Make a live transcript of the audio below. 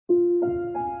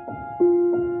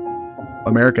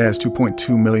America has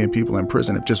 2.2 million people in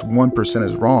prison. If just 1%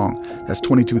 is wrong, that's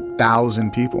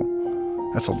 22,000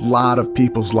 people. That's a lot of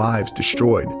people's lives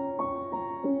destroyed.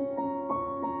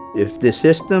 If the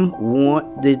system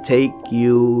want to take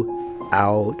you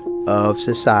out of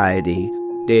society,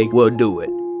 they will do it.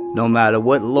 No matter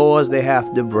what laws they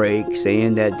have to break,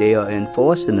 saying that they are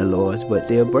enforcing the laws, but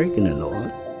they're breaking the law.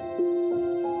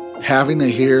 Having to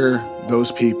hear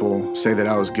those people say that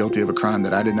I was guilty of a crime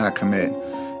that I did not commit,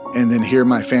 and then hear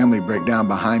my family break down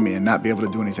behind me and not be able to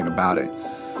do anything about it,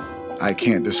 I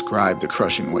can't describe the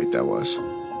crushing weight that was.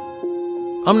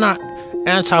 I'm not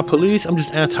anti-police, I'm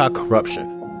just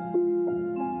anti-corruption.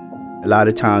 A lot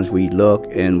of times we look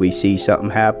and we see something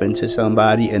happen to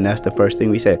somebody, and that's the first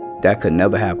thing we say, that could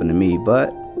never happen to me,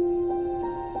 but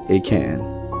it can.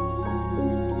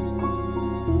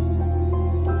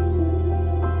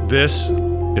 This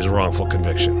is wrongful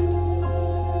conviction.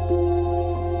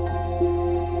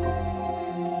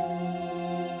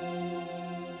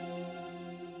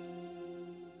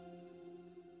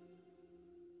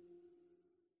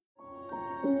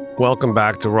 Welcome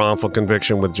back to Wrongful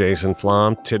Conviction with Jason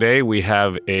Flom. Today we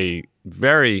have a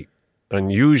very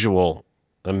unusual,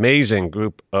 amazing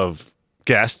group of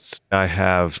guests. I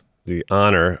have the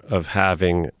honor of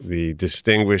having the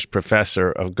distinguished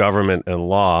professor of government and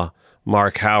law,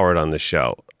 Mark Howard, on the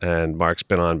show. And Mark's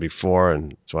been on before,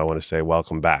 and so I want to say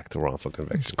welcome back to Wrongful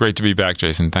Conviction. It's great to be back,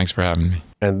 Jason. Thanks for having me.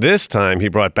 And this time he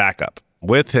brought backup.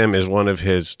 With him is one of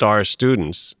his star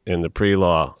students in the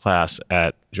pre-law class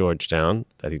at Georgetown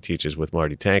that he teaches with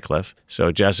Marty Tankleff.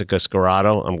 So Jessica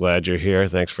Scarrato, I'm glad you're here.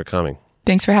 Thanks for coming.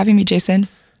 Thanks for having me, Jason.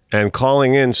 And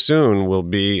calling in soon will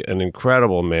be an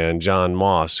incredible man, John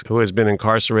Moss, who has been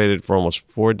incarcerated for almost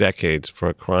 4 decades for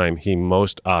a crime he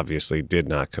most obviously did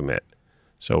not commit.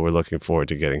 So we're looking forward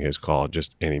to getting his call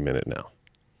just any minute now.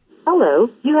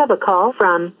 Hello, you have a call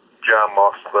from John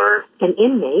Moss III, an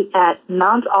inmate at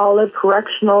Mount Olive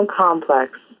Correctional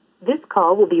Complex. This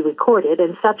call will be recorded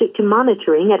and subject to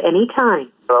monitoring at any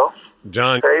time. Hello?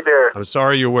 John, Hey there. I'm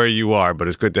sorry you're where you are, but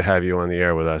it's good to have you on the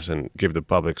air with us and give the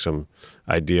public some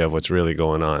idea of what's really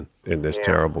going on in this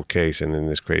terrible case and in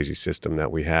this crazy system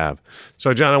that we have.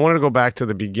 So, John, I wanted to go back to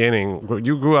the beginning.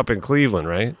 You grew up in Cleveland,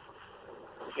 right?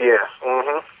 Yes.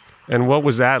 Mm-hmm. And what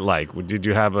was that like? Did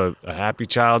you have a happy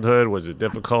childhood? Was it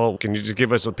difficult? Can you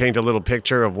just paint a little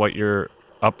picture of what your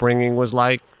upbringing was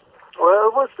like?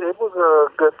 Well, it was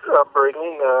a good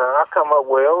upbringing. I come up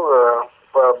well.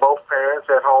 Both parents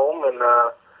at home and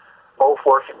both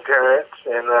working parents.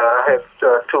 And I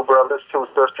had 2 brothers, 2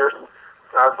 sisters.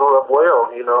 I grew up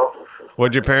well, you know. What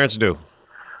did your parents do?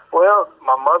 Well,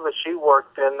 my mother, she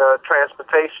worked in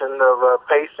transportation of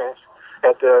patients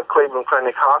at the Cleveland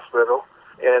Clinic Hospital.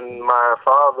 And my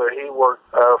father, he worked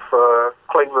for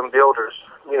Cleveland Builders.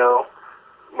 You know,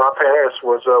 my parents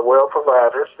was well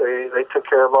providers. They took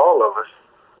care of all of us.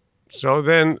 So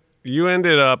then you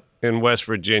ended up in West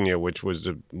Virginia, which was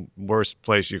the worst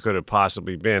place you could have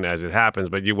possibly been, as it happens,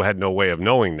 but you had no way of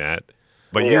knowing that.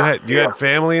 But you had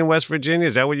family in West Virginia?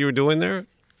 Is that what you were doing there?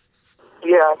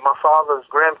 Yeah, my father's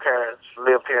grandparents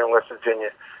lived here in West Virginia.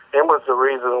 It was the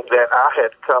reason that I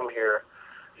had come here.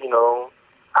 You know,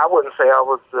 I wouldn't say I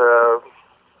was the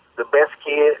best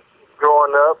kid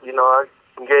growing up. You know, I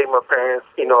gave my parents,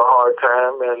 you know, a hard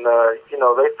time, and, you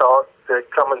know, they thought that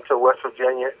coming to West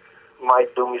Virginia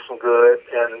might do me some good.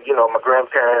 And, you know, my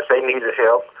grandparents, they needed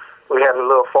help. We had a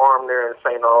little farm there in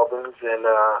St. Albans, and,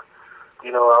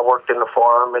 you know, I worked in the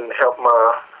farm and helped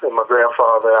my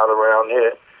grandfather out around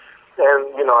it.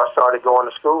 And, you know, I started going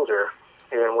to school there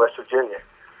here in West Virginia.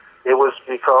 It was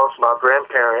because my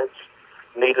grandparents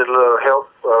needed a little help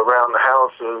around the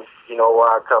house, of, you know, why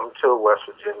I come to West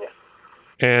Virginia.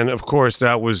 And, of course,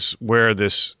 that was where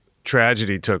this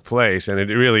tragedy took place, and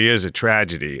it really is a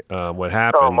tragedy, what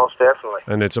happened. Oh, most definitely.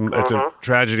 And it's a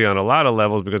tragedy on a lot of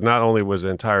levels, because not only was the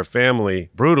entire family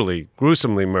brutally,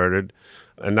 gruesomely murdered,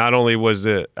 and not only was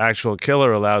the actual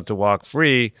killer allowed to walk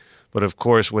free, but, of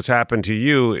course, what's happened to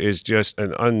you is just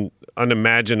an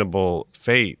unimaginable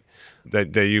fate.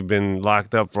 That you've been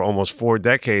locked up for almost 4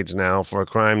 decades now for a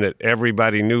crime that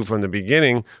everybody knew from the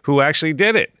beginning who actually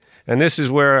did it. And this is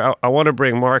where I want to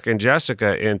bring Mark and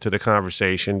Jessica into the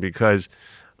conversation, because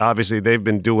obviously they've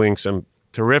been doing some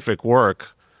terrific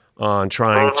work on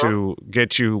trying to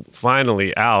get you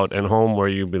finally out and home where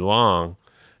you belong.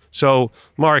 So,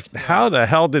 Mark, how the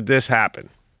hell did this happen?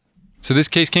 So this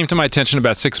case came to my attention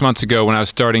about 6 months ago when I was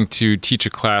starting to teach a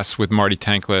class with Marty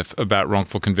Tankleff about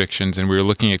wrongful convictions, and we were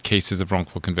looking at cases of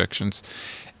wrongful convictions.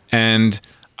 And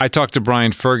I talked to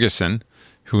Brian Ferguson,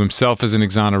 who himself is an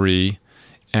exoneree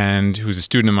and who's a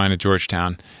student of mine at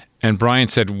Georgetown. And Brian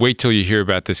said, wait till you hear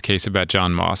about this case about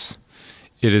John Moss.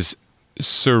 It is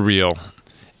surreal.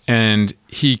 And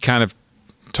he kind of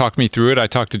talked me through it. I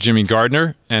talked to Jimmy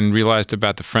Gardner and realized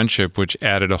about the friendship, which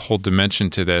added a whole dimension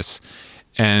to this.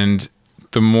 And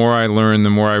the more I learned, the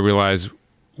more I realized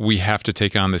we have to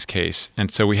take on this case. And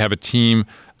so we have a team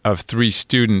of 3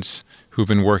 students who've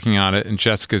been working on it, and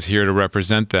Jessica's here to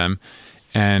represent them.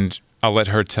 And I'll let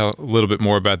her tell a little bit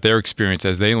more about their experience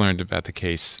as they learned about the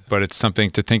case. But it's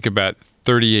something to think about.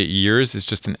 38 years is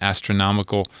just an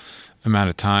astronomical amount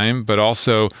of time, but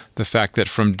also the fact that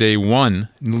from day one,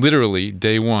 literally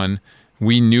day one,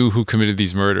 we knew who committed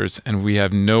these murders, and we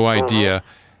have no idea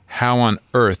how on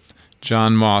earth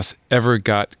John Moss ever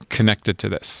got connected to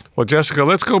this. Well, Jessica,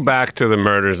 let's go back to the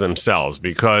murders themselves,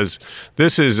 because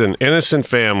this is an innocent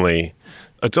family.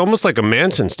 It's almost like a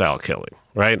Manson-style killing,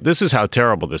 right? This is how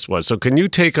terrible this was. So can you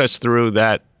take us through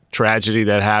that tragedy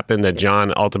that happened that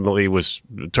John ultimately was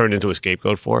turned into a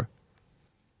scapegoat for?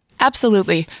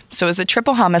 Absolutely. So it was a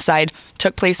triple homicide,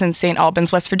 took place in St.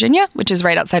 Albans, West Virginia, which is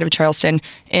right outside of Charleston,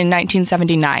 in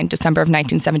 1979, December of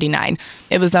 1979.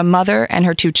 It was a mother and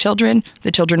her 2 children.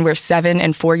 The children were 7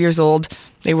 and 4 years old.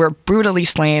 They were brutally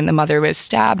slain. The mother was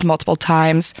stabbed multiple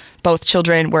times. Both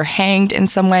children were hanged in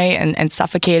some way and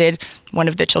suffocated. One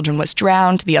of the children was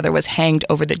drowned. The other was hanged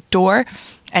over the door.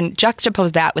 And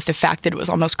juxtapose that with the fact that it was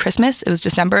almost Christmas. It was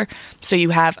December. So you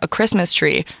have a Christmas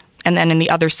tree, and then in the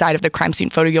other side of the crime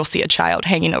scene photo, you'll see a child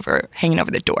hanging over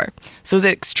the door. So it was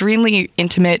an extremely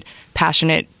intimate,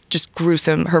 passionate, just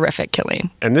gruesome, horrific killing.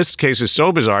 And this case is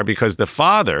so bizarre because the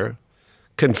father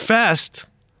confessed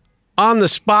on the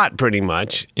spot pretty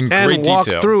much.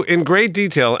 Walked through in great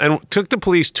detail and took the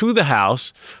police to the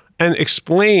house and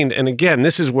explained. And again,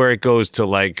 this is where it goes to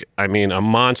a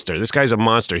monster. This guy's a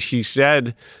monster. He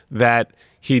said that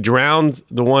he drowned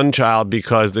the one child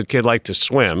because the kid liked to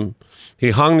swim. He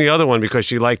hung the other one because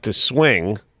she liked to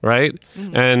swing, right?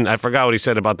 Mm. And I forgot what he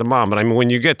said about the mom. But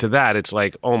when you get to that, it's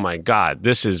like, oh my God,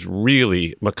 this is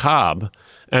really macabre.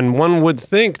 And one would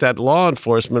think that law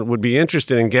enforcement would be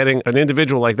interested in getting an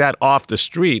individual like that off the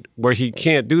street where he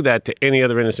can't do that to any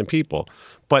other innocent people.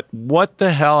 But what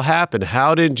the hell happened?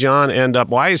 How did John end up?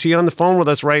 Why is he on the phone with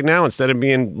us right now instead of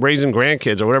raising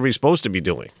grandkids or whatever he's supposed to be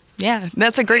doing? Yeah,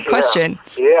 that's a great question.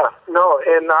 Yeah, no,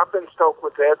 and I've been stoked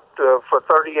with that for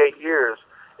 38 years.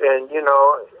 And,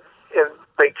 and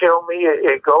they tell me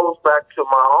it goes back to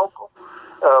my uncle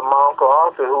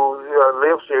Arthur, who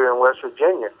lives here in West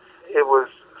Virginia. It was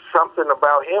something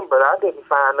about him, but I didn't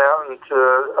find out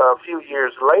until a few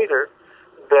years later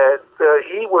that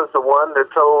he was the one that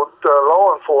told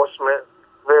law enforcement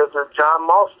there's a John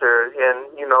Moss there, and,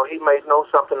 he may know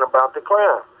something about the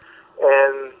crime.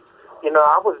 And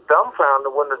I was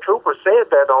dumbfounded when the trooper said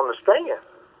that on the stand.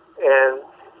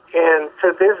 And to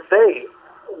this day,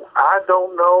 I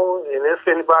don't know, and if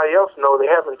anybody else knows, they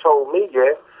haven't told me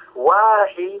yet,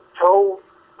 why he told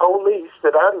police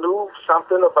that I knew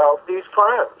something about these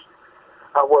crimes.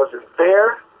 I wasn't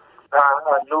there.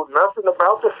 I knew nothing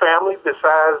about the family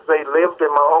besides they lived in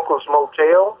my uncle's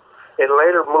motel and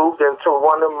later moved into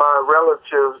one of my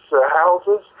relatives'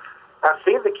 houses. I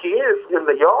see the kids in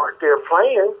the yard, they're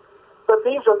playing. But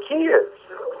these are kids.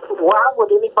 Why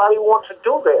would anybody want to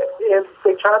do that? And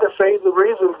they try to say the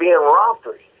reason being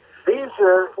robbery. These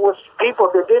was people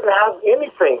that didn't have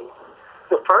anything.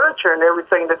 The furniture and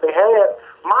everything that they had,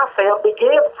 my family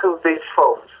gave to these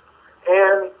folks.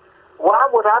 And why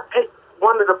would I pick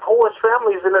one of the poorest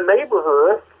families in the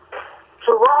neighborhood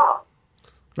to rob?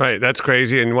 Right, that's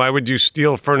crazy. And why would you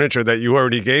steal furniture that you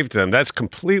already gave to them? That's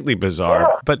completely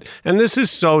bizarre. Yeah. And this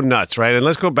is so nuts, right? And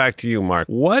let's go back to you, Mark.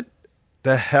 What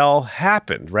the hell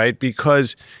happened, right?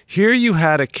 Because here you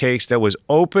had a case that was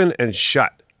open and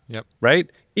shut. Yep. Right?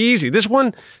 Easy. This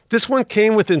one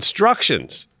came with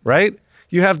instructions, right?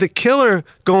 You have the killer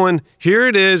going, here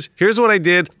it is, here's what I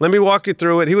did, let me walk you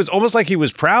through it. He was almost like he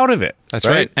was proud of it. That's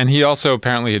right. And he also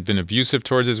apparently had been abusive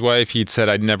towards his wife. He'd said,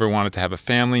 I'd never wanted to have a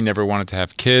family, never wanted to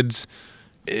have kids.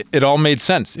 It all made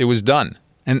sense. It was done.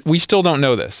 And we still don't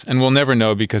know this, and we'll never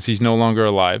know because he's no longer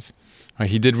alive. Right?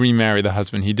 He did remarry the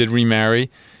husband. He did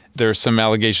remarry. There are some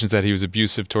allegations that he was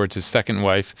abusive towards his second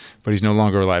wife, but he's no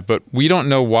longer alive. But we don't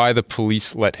know why the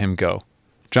police let him go.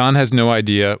 John has no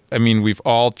idea. I mean, we've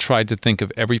all tried to think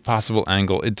of every possible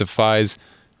angle. It defies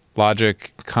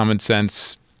logic, common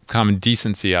sense, common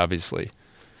decency, obviously.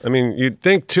 I mean, you'd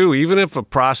think, too, even if a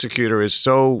prosecutor is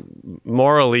so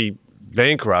morally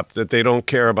bankrupt that they don't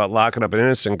care about locking up an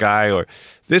innocent guy, or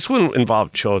this one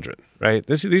involved children, right?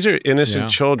 These are innocent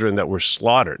children that were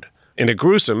slaughtered in a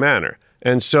gruesome manner.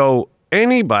 And so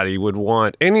Anybody would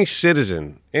want, any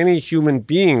citizen, any human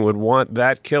being would want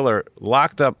that killer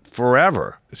locked up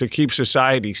forever to keep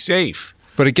society safe.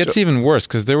 But it gets even worse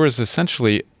because there was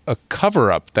essentially a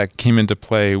cover-up that came into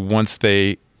play once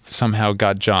they somehow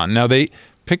got John. Now, they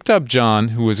picked up John,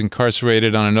 who was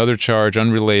incarcerated on another charge,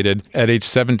 unrelated, at age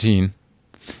 17,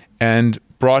 and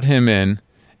brought him in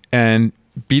and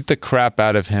beat the crap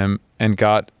out of him and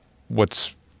got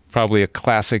what's probably a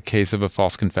classic case of a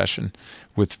false confession,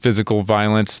 with physical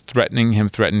violence,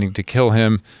 threatening to kill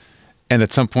him. And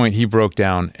at some point he broke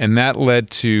down, and that led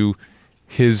to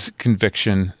his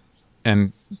conviction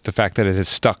and the fact that it has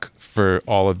stuck for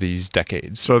all of these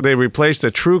decades. So they replaced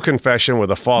a true confession with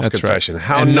a false confession. Right.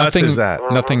 How and nuts is that?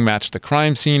 Nothing matched the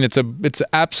crime scene. It's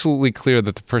absolutely clear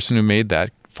that the person who made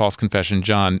that false confession,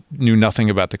 John, knew nothing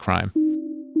about the crime.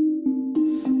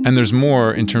 And there's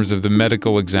more in terms of the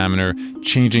medical examiner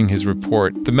changing his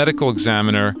report. The medical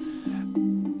examiner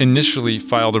initially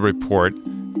filed a report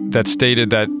that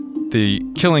stated that the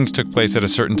killings took place at a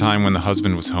certain time when the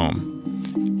husband was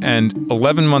home. And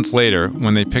 11 months later,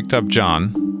 when they picked up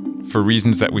John, for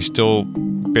reasons that we still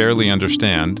barely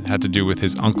understand, had to do with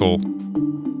his uncle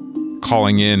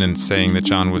calling in and saying that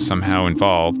John was somehow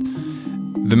involved,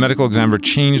 the medical examiner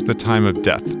changed the time of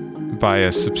death by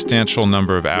a substantial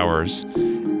number of hours,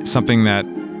 something that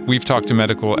we've talked to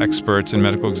medical experts and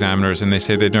medical examiners, and they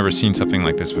say they've never seen something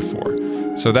like this before.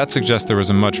 So that suggests there was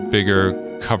a much bigger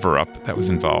cover-up that was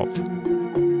involved.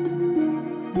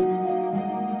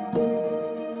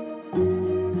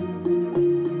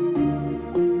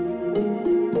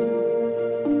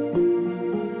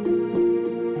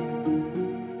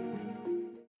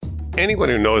 Anyone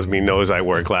who knows me knows I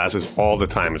wear glasses all the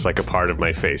time. It's like a part of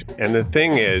my face. And the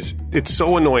thing is, it's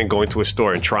so annoying going to a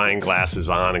store and trying glasses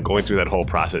on and going through that whole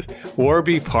process.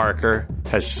 Warby Parker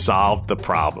has solved the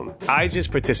problem. I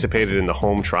just participated in the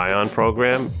home try-on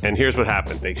program, and here's what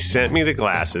happened. They sent me the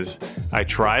glasses. I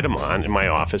tried them on in my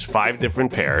office, 5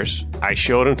 different pairs. I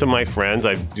showed them to my friends.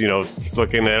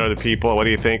 Looking at other people, what do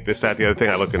you think? This, that, the other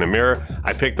thing. I look in the mirror.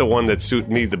 I picked the one that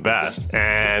suited me the best,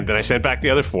 and then I sent back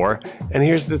the other 4. And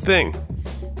here's the thing.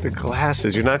 The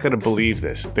glasses, you're not going to believe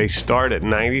this. They start at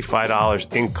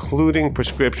 $95, including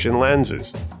prescription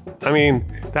lenses. I mean,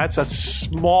 that's a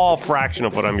small fraction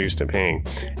of what I'm used to paying.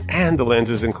 And the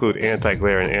lenses include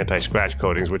anti-glare and anti-scratch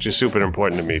coatings, which is super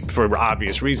important to me for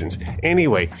obvious reasons.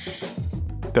 Anyway,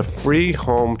 the free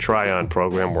home try-on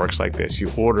program works like this.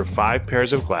 You order 5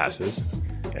 pairs of glasses,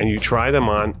 and you try them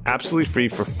on absolutely free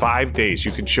for 5 days.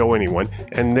 You can show anyone,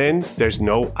 and then there's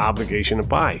no obligation to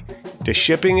buy. The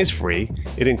shipping is free.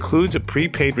 It includes a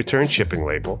prepaid return shipping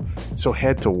label. So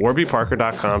head to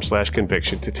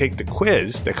warbyparker.com/conviction to take the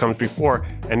quiz that comes before,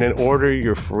 and then order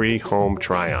your free home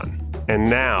try-on. And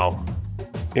now,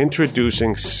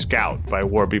 introducing Scout by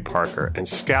Warby Parker. And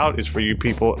Scout is for you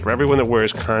people, for everyone that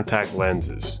wears contact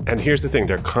lenses. And here's the thing,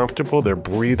 they're comfortable, they're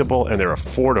breathable, and they're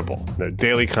affordable. They're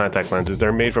daily contact lenses.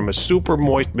 They're made from a super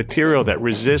moist material that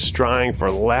resists drying for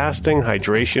lasting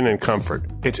hydration and comfort.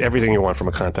 It's everything you want from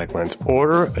a contact lens.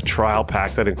 Order a trial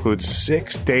pack that includes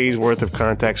 6 days worth of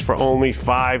contacts for only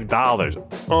 $5.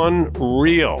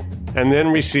 Unreal. And then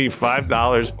receive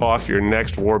 $5 off your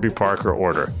next Warby Parker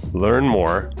order. Learn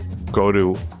more. Go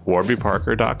to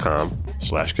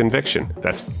warbyparker.com/conviction.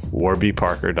 That's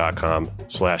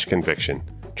warbyparker.com/conviction.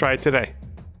 Try it today.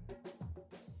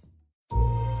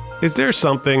 Is there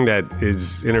something that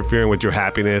is interfering with your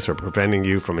happiness or preventing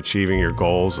you from achieving your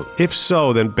goals? If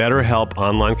so, then BetterHelp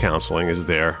Online Counseling is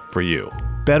there for you.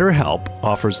 BetterHelp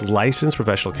offers licensed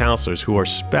professional counselors who are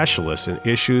specialists in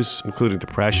issues including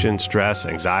depression, stress,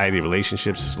 anxiety,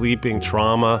 relationships, sleeping,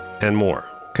 trauma, and more.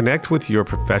 Connect with your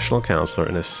professional counselor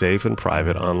in a safe and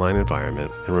private online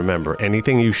environment. And remember,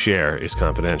 anything you share is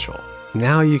confidential.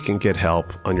 Now you can get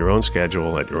help on your own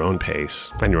schedule, at your own pace,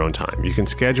 and your own time. You can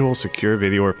schedule secure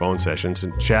video or phone sessions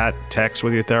and chat, text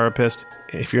with your therapist.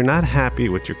 If you're not happy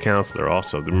with your counselor,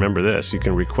 also, remember this, you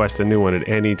can request a new one at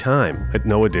any time at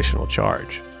no additional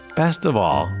charge. Best of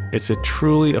all, it's a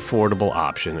truly affordable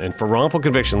option. And for Wrongful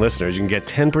Conviction listeners, you can get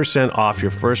 10% off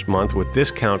your first month with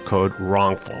discount code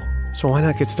WRONGFUL. So why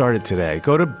not get started today?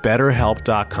 Go to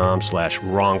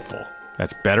betterhelp.com/wrongful.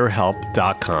 That's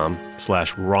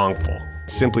betterhelp.com/wrongful.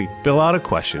 Simply fill out a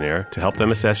questionnaire to help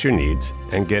them assess your needs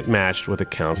and get matched with a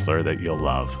counselor that you'll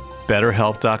love.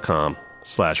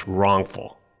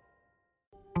 betterhelp.com/wrongful.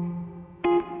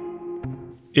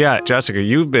 Yeah, Jessica,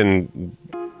 you've been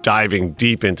diving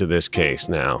deep into this case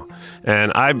now.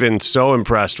 And I've been so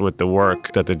impressed with the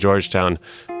work that the Georgetown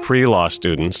pre-law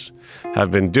students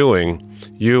have been doing,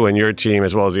 you and your team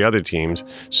as well as the other teams.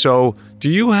 So do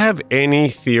you have any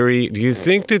theory? Do you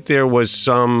think that there was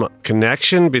some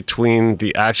connection between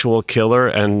the actual killer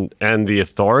and the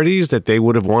authorities, that they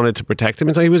would have wanted to protect him?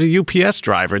 It's like he was a UPS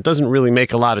driver. It doesn't really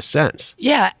make a lot of sense.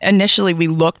 Yeah, initially we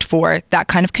looked for that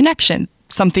kind of connection,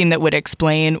 something that would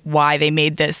explain why they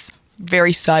made this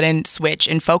very sudden switch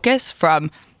in focus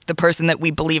from the person that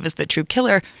we believe is the true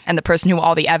killer and the person who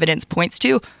all the evidence points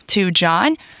to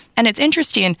John. And it's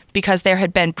interesting because there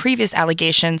had been previous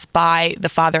allegations by the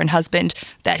father and husband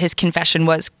that his confession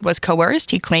was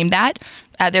coerced. He claimed that.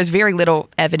 There's very little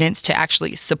evidence to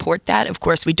actually support that. Of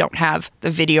course, we don't have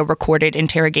the video recorded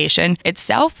interrogation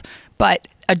itself, but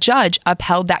a judge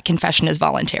upheld that confession as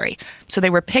voluntary. So they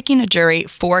were picking a jury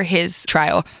for his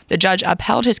trial. The judge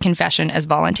upheld his confession as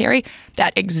voluntary.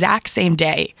 That exact same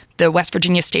day, the West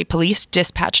Virginia State Police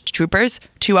dispatched troopers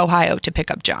to Ohio to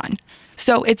pick up John.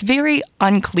 So it's very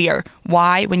unclear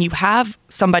why, when you have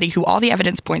somebody who all the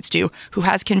evidence points to, who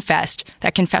has confessed,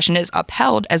 that confession is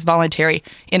upheld as voluntary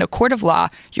in a court of law,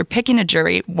 you're picking a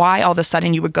jury, why all of a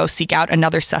sudden you would go seek out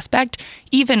another suspect,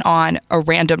 even on a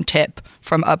random tip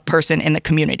from a person in the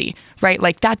community, right?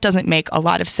 Like, that doesn't make a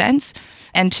lot of sense.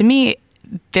 And to me,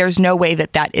 there's no way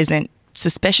that that isn't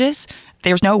suspicious.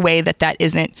 There's no way that that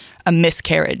isn't a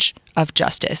miscarriage of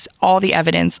justice. All the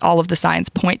evidence, all of the signs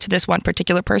point to this one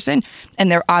particular person,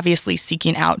 and they're obviously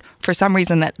seeking out, for some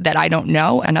reason that I don't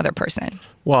know, another person.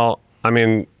 Well, I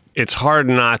mean, it's hard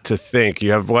not to think.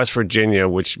 You have West Virginia,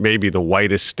 which may be the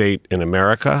whitest state in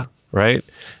America, right?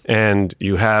 And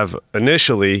you have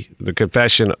initially the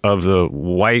confession of the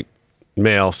white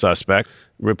male suspect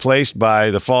replaced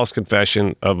by the false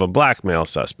confession of a black male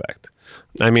suspect.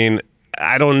 I mean,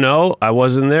 I don't know. I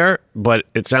wasn't there, but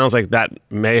it sounds like that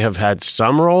may have had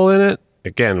some role in it.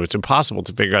 Again, it's impossible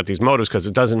to figure out these motives because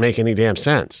it doesn't make any damn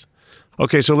sense.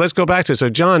 Okay, so let's go back to it. So,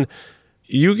 John,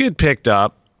 you get picked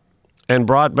up and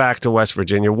brought back to West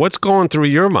Virginia. What's going through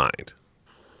your mind?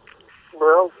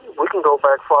 Well, we can go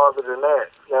back farther than that.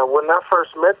 Now, when I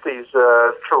first met these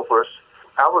troopers,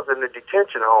 I was in the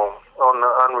detention home on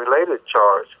the unrelated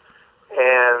charge.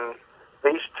 And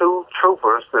these two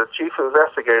troopers, the chief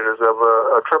investigators of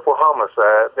a triple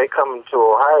homicide, they come to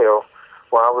Ohio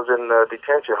while I was in the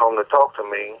detention home to talk to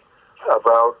me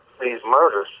about these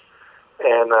murders.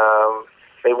 And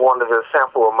they wanted a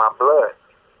sample of my blood.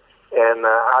 And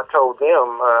I told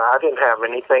them I didn't have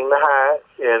anything to hide.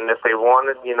 And if they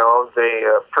wanted, they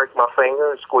pricked my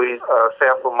finger and squeezed a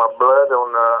sample of my blood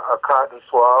on a cotton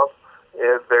swab.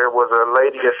 If there was a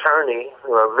lady attorney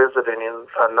visiting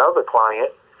another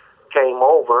client, came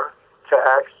over to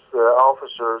ask the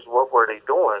officers what were they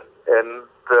doing. And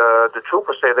the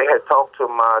troopers said they had talked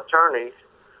to my attorneys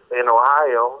in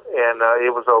Ohio, and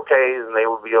it was okay, and they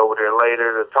would be over there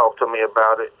later to talk to me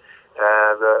about it.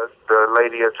 The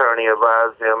lady attorney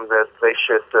advised them that they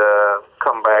should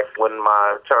come back when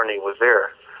my attorney was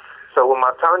there. So when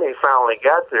my attorney finally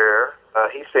got there,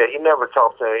 he said he never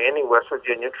talked to any West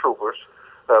Virginia troopers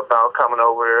about coming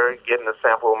over there and getting a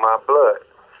sample of my blood.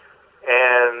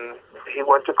 And he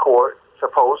went to court.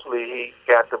 Supposedly he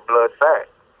got the blood back.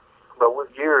 But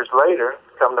years later,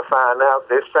 come to find out,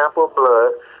 this sample of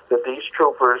blood that these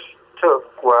troopers took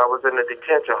while I was in the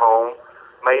detention home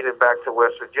made it back to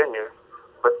West Virginia.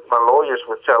 But my lawyers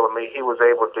were telling me he was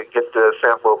able to get the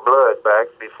sample of blood back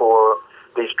before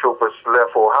these troopers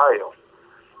left Ohio.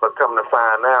 But come to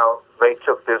find out, they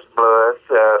took this blood,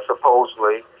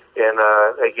 supposedly, and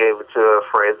they gave it to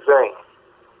Fred Zane.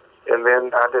 And then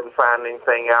I didn't find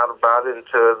anything out about it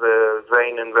until the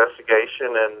Zane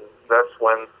investigation, and that's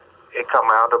when it come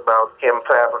out about him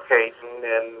fabricating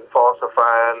and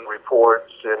falsifying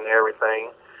reports and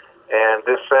everything. And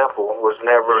this sample was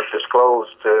never disclosed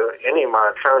to any of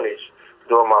my attorneys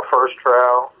during my first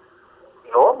trial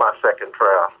nor my second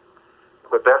trial.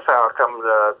 But that's how I come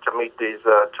to meet these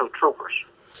two troopers.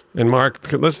 And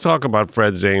Mark, let's talk about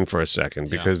Fred Zane for a second,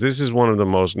 because this is one of the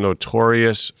most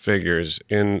notorious figures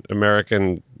in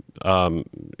American.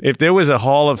 If there was a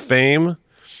Hall of Fame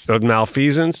of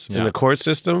malfeasance in the court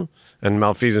system, and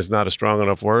malfeasance is not a strong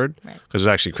enough word because it's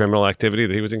actually criminal activity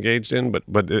that he was engaged in,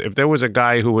 but if there was a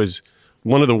guy who was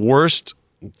one of the worst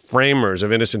framers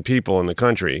of innocent people in the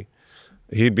country,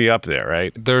 he'd be up there,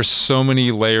 right? There's so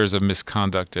many layers of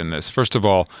misconduct in this. First of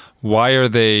all, why are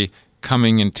they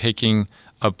coming and taking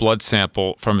a blood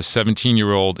sample from a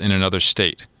 17-year-old in another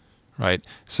state, right?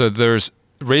 So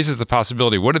raises the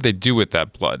possibility, what did they do with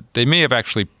that blood? They may have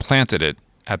actually planted it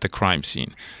at the crime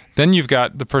scene. Then you've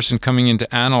got the person coming in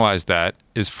to analyze that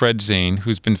is Fred Zane,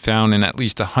 who's been found in at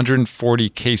least 140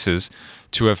 cases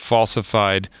to have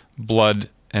falsified blood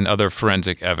and other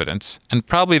forensic evidence. And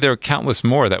probably there are countless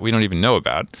more that we don't even know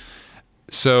about.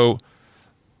 So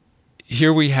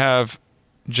here we have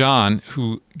John,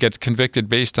 who gets convicted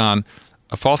based on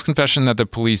a false confession that the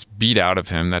police beat out of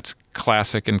him. That's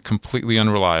classic and completely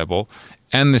unreliable.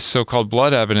 And this so-called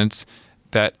blood evidence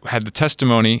that had the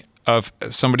testimony of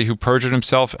somebody who perjured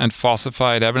himself and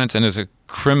falsified evidence and is a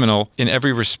criminal in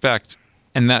every respect.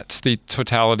 And that's the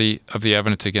totality of the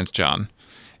evidence against John.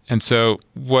 And so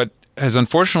what has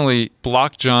unfortunately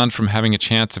blocked John from having a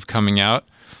chance of coming out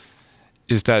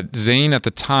is that Zane at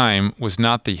the time was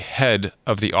not the head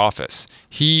of the office.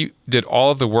 He did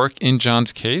all of the work in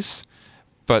John's case,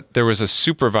 but there was a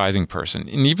supervising person.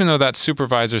 And even though that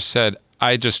supervisor said,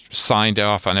 I just signed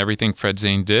off on everything Fred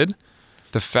Zane did,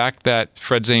 the fact that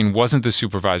Fred Zane wasn't the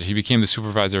supervisor, he became the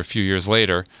supervisor a few years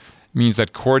later, means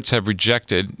that courts have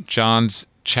rejected John's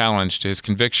challenge to his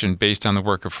conviction based on the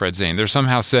work of Fred Zane. They're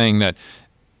somehow saying that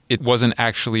it wasn't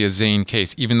actually a Zane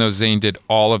case, even though Zane did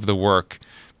all of the work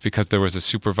because there was a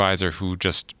supervisor who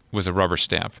just was a rubber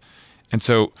stamp. And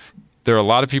so there are a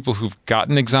lot of people who've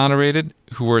gotten exonerated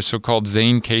who were so-called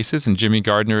Zane cases, and Jimmy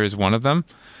Gardner is one of them.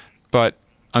 But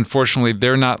unfortunately,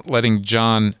 they're not letting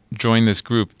John join this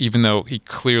group, even though he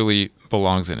clearly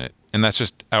belongs in it. And that's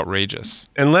just outrageous.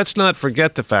 And let's not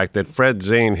forget the fact that Fred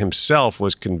Zane himself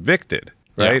was convicted,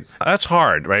 right? Yeah. That's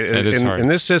hard, right? It is hard. In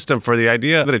this system, for the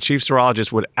idea that a chief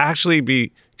serologist would actually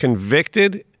be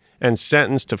convicted and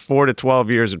sentenced to 4 to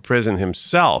 12 years in prison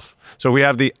himself. So we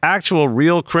have the actual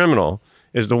real criminal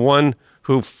is the one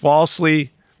who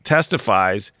falsely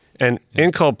testifies and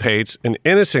inculpates an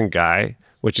innocent guy,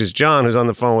 which is John, who's on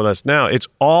the phone with us now. It's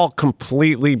all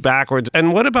completely backwards.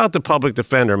 And what about the public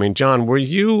defender? I mean, John,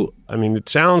 it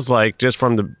sounds like just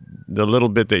from the little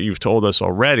bit that you've told us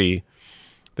already,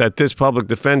 that this public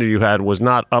defender you had was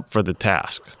not up for the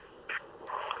task.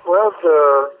 Well,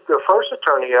 the first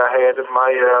attorney I had in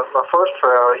my first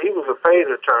trial, he was a paid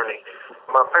attorney.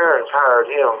 My parents hired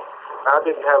him. I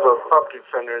didn't have a public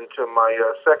defender until my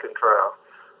second trial.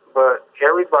 But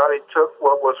everybody took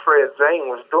what was Fred Zane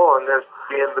was doing as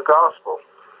being the gospel.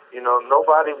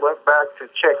 Nobody went back to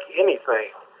check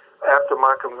anything. After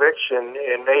my conviction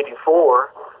in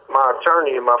 '84, my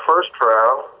attorney in my first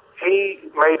trial, he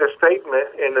made a statement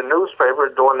in the newspaper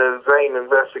during the Zane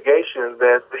investigation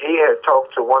that he had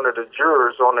talked to one of the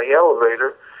jurors on the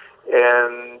elevator,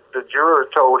 and the juror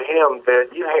told him that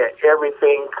you had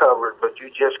everything covered, but you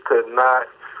just could not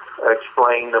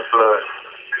explain the blood.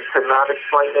 You could not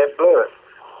explain that blood.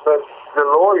 But the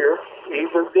lawyer,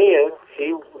 even then,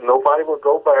 nobody would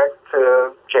go back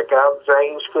to check out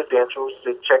Zane's credentials,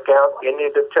 to check out any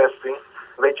of the testing.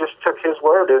 They just took his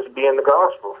word as being the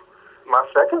gospel. My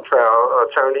second trial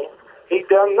attorney, he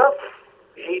done nothing.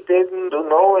 He didn't do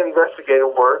no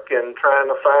investigative work and trying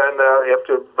to find out if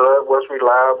the blood was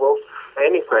reliable,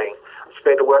 anything. The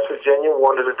state of West Virginia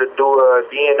wanted to do a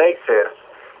DNA test.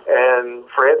 And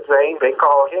Fred Zane, they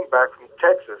called him back from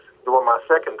Texas during my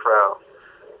second trial.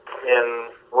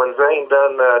 And when Zane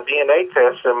done the DNA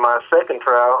test in my second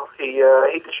trial, he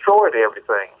destroyed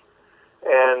everything.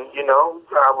 And,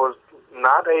 I was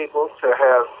not able to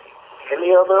have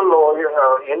any other lawyer,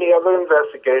 any other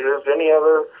investigators, any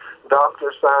other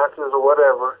doctors, scientists, or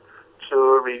whatever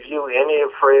to review any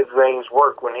of Fred Zane's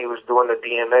work when he was doing the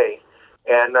DNA.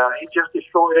 And he just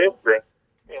destroyed everything.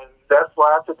 And that's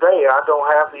why today I don't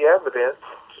have the evidence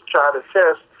to try to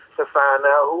test to find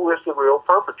out who is the real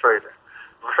perpetrator.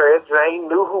 Fred Zane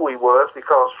knew who he was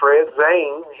because Fred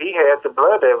Zane, he had the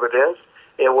blood evidence,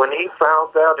 and when he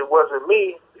found out it wasn't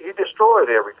me, he destroyed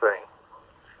everything.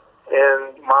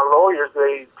 And my lawyers,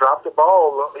 they dropped the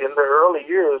ball in the early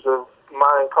years of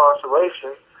my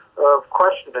incarceration of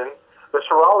questioning the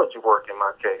serology work in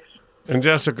my case. And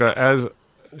Jessica,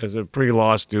 as a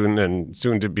pre-law student and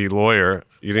soon-to-be lawyer,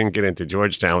 you didn't get into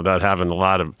Georgetown without having a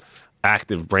lot of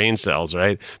active brain cells,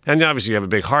 right? And obviously you have a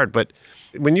big heart, but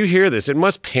when you hear this, it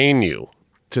must pain you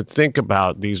to think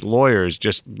about these lawyers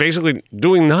just basically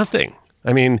doing nothing.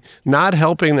 I mean, not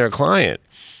helping their client.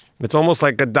 It's almost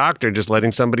like a doctor just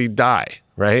letting somebody die,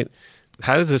 right?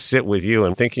 How does this sit with you?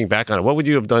 And thinking back on it, what would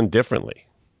you have done differently?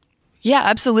 Yeah,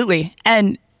 absolutely.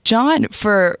 And John,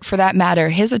 for that matter,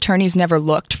 his attorneys never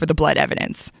looked for the blood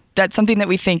evidence. That's something that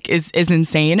we think is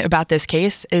insane about this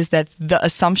case, is that the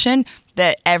assumption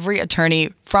that every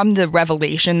attorney from the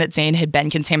revelation that Zane had been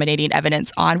contaminating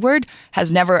evidence onward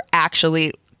has never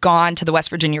actually gone to the West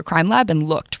Virginia crime lab and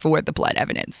looked for the blood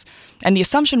evidence. And the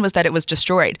assumption was that it was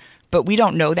destroyed, but we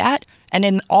don't know that. And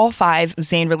in all 5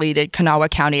 Zane-related Kanawha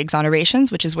County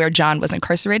exonerations, which is where John was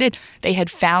incarcerated, they had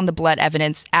found the blood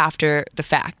evidence after the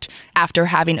fact. After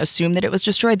having assumed that it was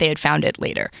destroyed, they had found it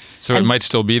later. So it might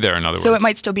still be there, in other words. So it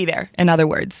might still be there, in other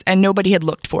words. And nobody had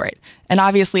looked for it. And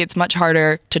obviously, it's much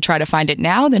harder to try to find it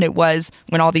now than it was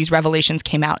when all these revelations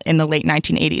came out in the late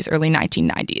 1980s, early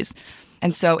 1990s.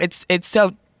 And so it's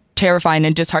so terrifying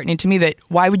and disheartening to me that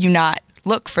why would you not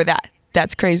look for that?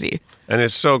 That's crazy. And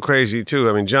it's so crazy, too.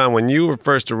 I mean, John, when you were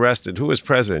first arrested, who was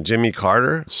president? Jimmy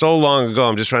Carter? So long ago.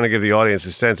 I'm just trying to give the audience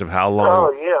a sense of how long.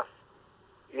 Oh, yeah.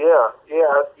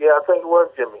 I think it was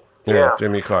Jimmy. Yeah,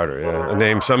 Jimmy Carter. Yeah, a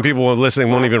name some people listening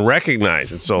won't even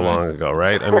recognize. It's so long ago,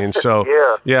 right? I mean, so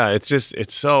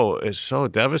it's so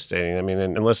devastating. I mean,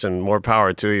 and listen, more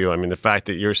power to you. I mean, the fact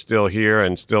that you're still here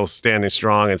and still standing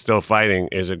strong and still fighting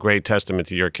is a great testament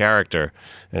to your character.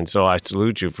 And so I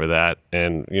salute you for that.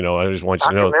 And I just want you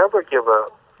to know, I can never give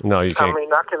up. No, you can't. I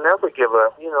mean, I can never give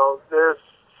up. There's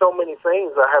so many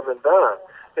things I haven't done,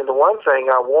 and the one thing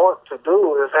I want to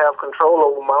do is have control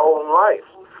over my own life.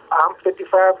 I'm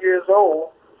 55 years old,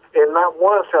 and not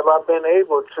once have I been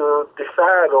able to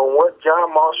decide on what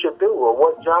John Moss should do or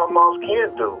what John Moss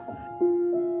can't do.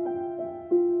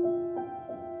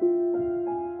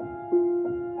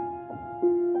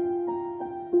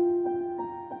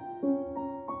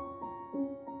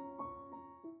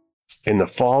 In the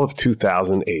fall of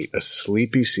 2008, a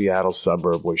sleepy Seattle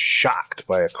suburb was shocked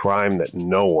by a crime that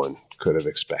no one could have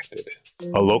expected.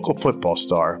 A local football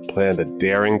star planned a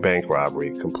daring bank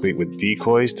robbery, complete with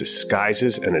decoys,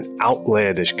 disguises, and an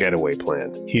outlandish getaway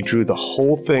plan. He drew the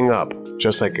whole thing up,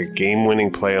 just like a game-winning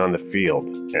play on the field,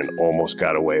 and almost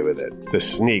got away with it. The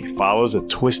Sneak follows a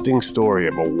twisting story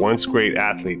of a once great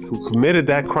athlete who committed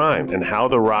that crime and how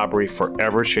the robbery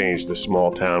forever changed the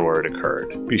small town where it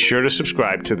occurred. Be sure to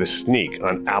subscribe to The Sneak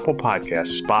on Apple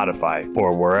Podcasts, Spotify,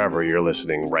 or wherever you're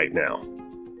listening right now.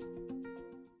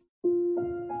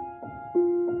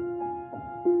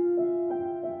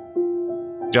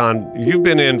 John, you've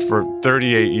been in for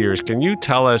 38 years. Can you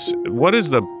tell us what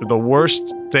is the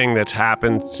worst thing that's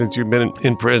happened since you've been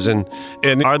in prison?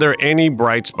 And are there any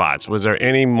bright spots? Was there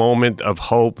any moment of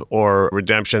hope or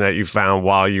redemption that you found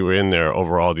while you were in there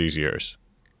over all these years?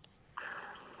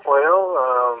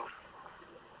 Well,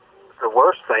 the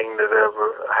worst thing that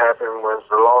ever happened was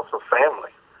the loss of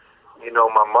family.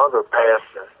 My mother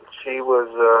passed. She was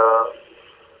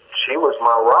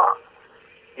my rock.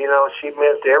 She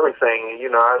meant everything. It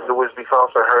was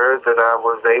because of her that I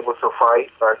was able to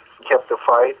fight. I kept the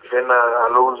fight. Then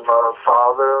I lose my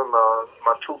father,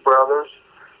 my 2 brothers.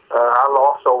 I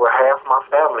lost over half my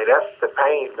family. That's the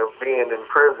pain of being in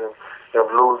prison, of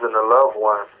losing a loved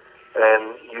one.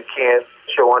 And you can't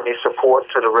show any support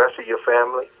to the rest of your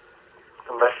family.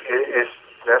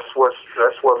 That's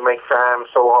what makes time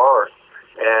so hard.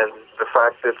 And the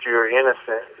fact that you're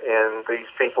innocent and these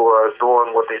people are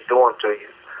doing what they're doing to you.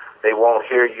 They won't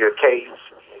hear your case.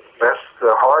 That's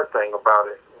the hard thing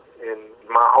about it. And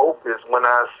my hope is when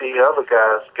I see other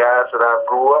guys that I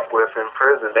grew up with in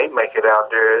prison, they make it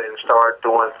out there and start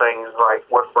doing things like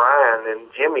what Brian and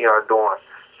Jimmy are doing.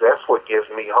 That's what gives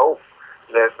me hope,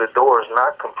 that the door is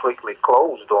not completely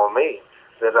closed on me,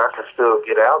 that I can still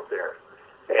get out there.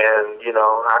 And,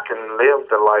 I can live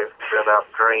the life that I've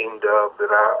dreamed of, that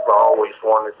I've always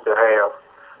wanted to have,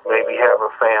 maybe have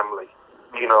a family.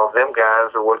 Them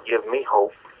guys are what give me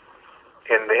hope.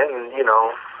 And then,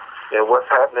 and what's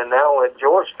happening now at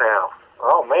Georgetown.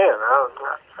 Oh, man,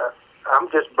 I'm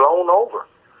just blown over.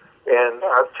 And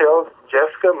I tell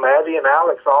Jessica, Maddie, and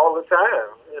Alex all the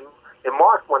time, and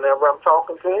Mark whenever I'm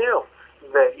talking to him,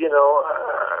 that,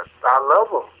 I love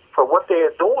them for what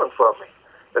they're doing for me.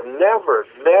 But never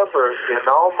in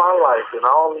all my life, in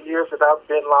all the years that I've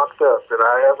been locked up, that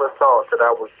I ever thought that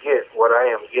I would get what I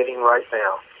am getting right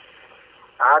now.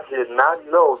 I did not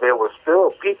know there were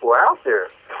still people out there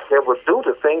that would do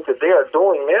the things that they are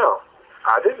doing now.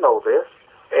 I didn't know this.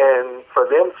 And for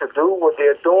them to do what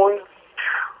they're doing,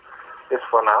 it's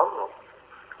phenomenal.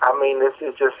 I mean,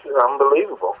 it's just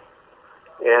unbelievable.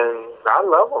 And I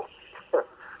love them.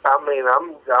 I mean,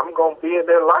 I'm going to be in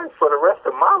their life for the rest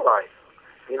of my life.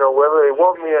 Whether they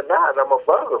want me or not, I'm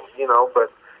above them, But,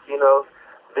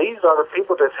 these are the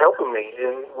people that's helping me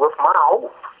with my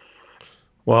hope.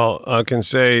 Well, I can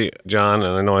say, John,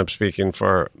 and I know I'm speaking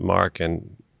for Mark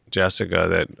and Jessica,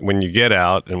 that when you get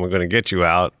out, and we're going to get you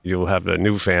out, you'll have a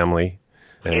new family,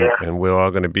 and we're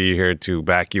all going to be here to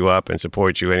back you up and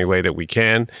support you any way that we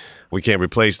can. We can't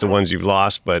replace the ones you've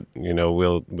lost, but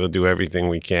we'll do everything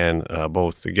we can,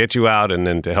 both to get you out and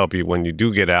then to help you when you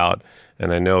do get out.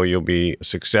 And I know you'll be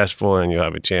successful and you'll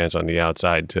have a chance on the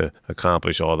outside to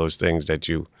accomplish all those things that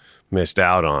you missed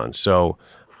out on. So,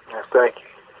 thank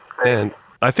you. And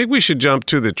I think we should jump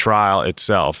to the trial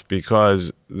itself,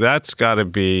 because that's got to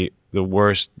be the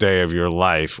worst day of your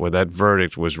life, where that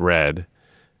verdict was read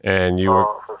and you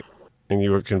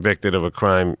were convicted of a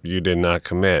crime you did not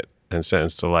commit and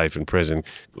sentenced to life in prison.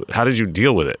 How did you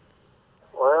deal with it?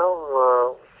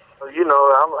 Well,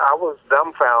 I was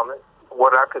dumbfounded.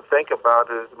 What I could think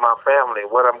about is my family,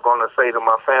 what I'm going to say to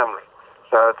my family,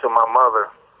 to my mother,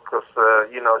 because,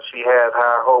 she had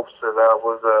high hopes that I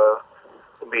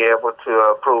would be able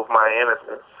to prove my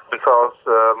innocence. Because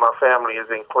my family is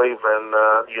in Cleveland,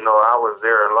 I was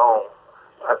there alone.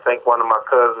 I think one of my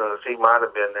cousins, he might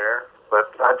have been there, but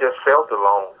I just felt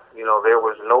alone. There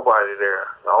was nobody there.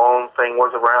 The only thing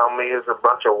was around me is a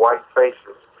bunch of white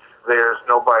faces. There's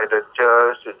nobody, the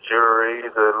judge, the jury,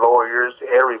 the lawyers,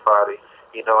 everybody.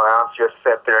 I just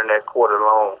sat there in that court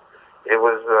alone. It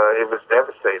was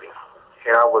devastating.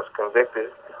 Here I was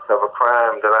convicted of a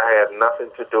crime that I had nothing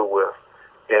to do with,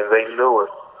 and they knew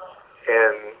it.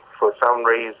 And for some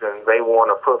reason, they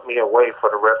want to put me away for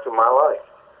the rest of my life.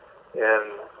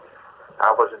 And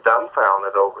I was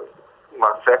dumbfounded over it.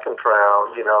 My second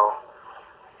trial,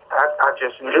 I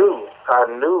just knew. I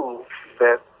knew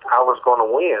that I was going to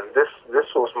win. This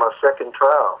was my second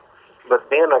trial. But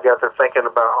then I got to thinking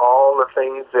about all the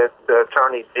things that the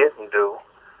attorney didn't do.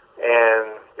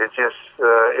 And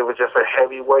it was just a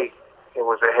heavy weight. It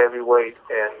was a heavy weight.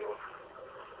 And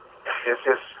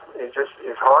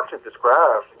it's hard to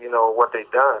describe, what they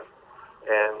done.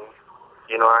 And,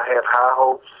 I had high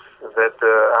hopes that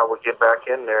I would get back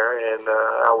in there and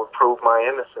I would prove my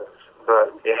innocence.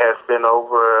 But it has been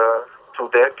over 2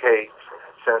 decades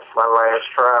since my last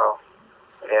trial,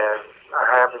 and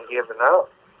I haven't given up.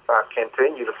 I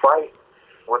continue to fight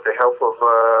with the help of,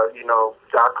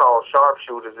 I call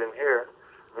sharpshooters in here,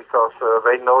 because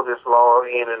they know this law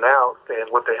in and out, and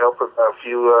with the help of a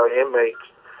few inmates,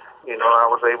 I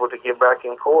was able to get back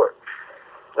in court.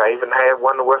 I even had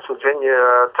one of West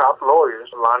Virginia top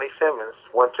lawyers, Lonnie Simmons,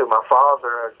 went to my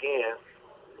father again,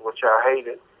 which I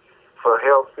hated, for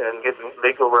help and getting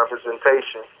legal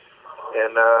representation.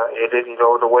 And it didn't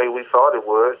go the way we thought it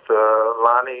would.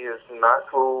 Lonnie is not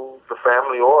who the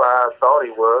family or I thought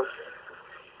he was.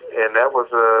 And that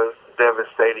was a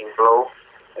devastating blow.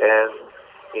 And,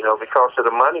 because of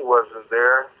the money wasn't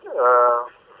there,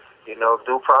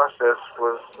 due process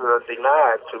was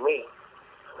denied to me.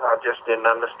 I just didn't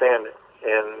understand it.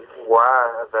 And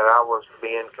why that I was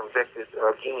being convicted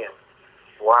again.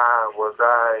 Why was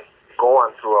I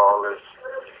going through all this?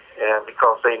 And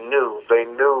because they knew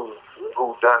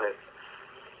who done it.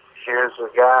 Here's a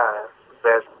guy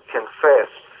that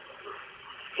confessed.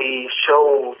 He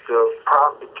showed the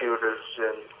prosecutors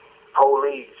and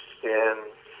police and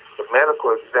the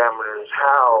medical examiners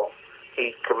how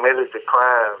he committed the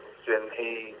crimes, and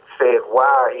he said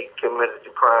why he committed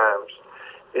the crimes.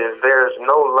 And there's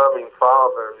no loving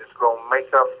father that's going to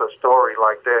make up a story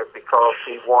like that because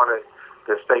he wanted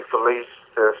the state police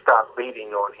to stop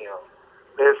beating on him.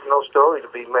 There's no story to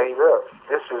be made up.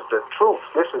 This is the truth.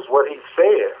 This is what he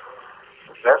said.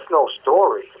 That's no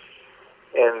story.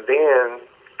 And then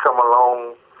come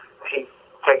along, he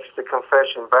takes the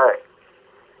confession back.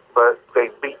 But they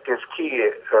beat this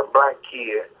kid, a black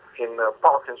kid, in the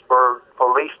Parkinsburg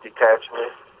Police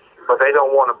Detachment. But they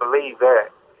don't want to believe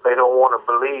that. They don't want to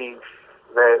believe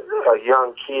that a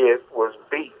young kid was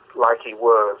beat like he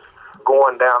was,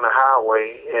 going down the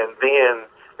highway and then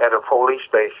at a police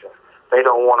station. They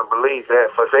don't want to believe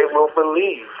that, but they will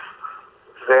believe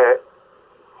that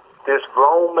this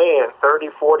grown man, 30,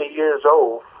 40 years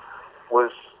old, was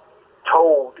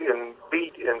told and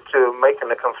beat into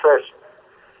making a confession.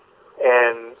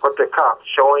 And what the cops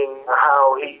showing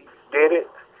how he did it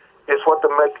is what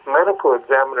the medical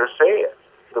examiner said.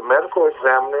 The medical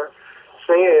examiner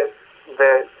said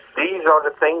that these are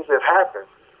the things that happened.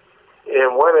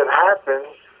 And what had happened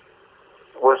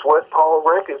was what Paul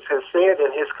Records has said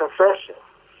in his confession.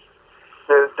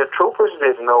 The troopers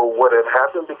didn't know what had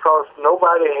happened because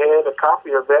nobody had a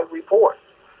copy of that report.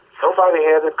 Nobody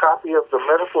had a copy of the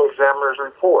medical examiner's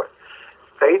report.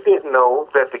 They didn't know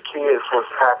that the kids was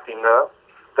acting up.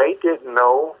 They didn't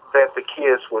know that the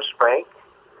kids were spanked.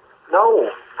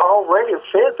 No, Paul Records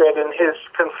said that in his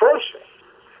confession.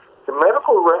 The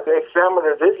medical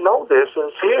examiner didn't know this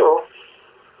until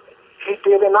he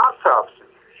did an autopsy.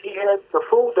 He had the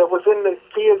food that was in the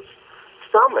kid's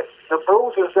stomach, the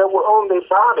bruises that were on their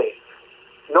body.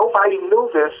 Nobody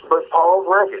knew this but Paul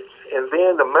Reggets. And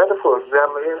then the medical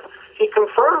examiner, he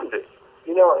confirmed it.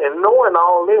 You know, and knowing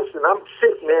all this, and I'm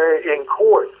sitting there in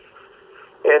court,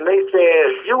 and they said,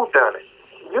 you done it.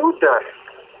 You done it.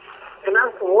 And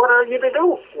I said, what are you to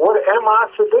do? What am I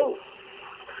to do?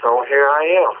 So here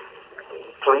I am,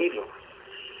 pleading,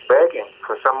 begging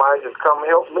for somebody to come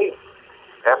help me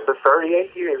after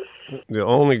 38 years. The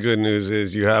only good news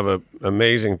is you have an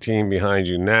amazing team behind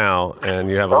you now, and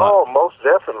you have a lot. Oh, most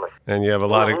definitely. And you have a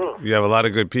lot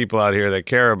of good people out here that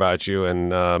care about you.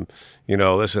 And you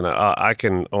know, listen, I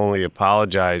can only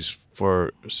apologize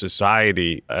for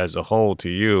society as a whole to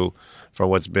you for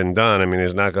what's been done. I mean,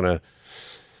 it's not gonna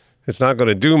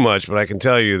do much, but I can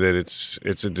tell you that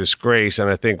it's a disgrace. And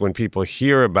I think when people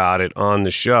hear about it on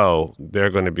the show, they're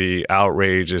going to be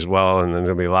outraged as well, and there's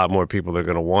going to be a lot more people that are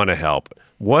going to want to help.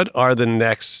 What are the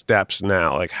next steps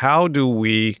now? Like, how do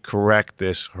we correct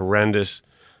this horrendous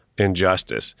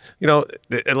injustice? You know,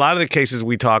 a lot of the cases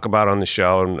we talk about on the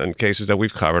show and cases that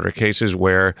we've covered are cases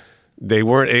where they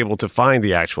weren't able to find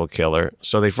the actual killer,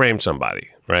 so they framed somebody,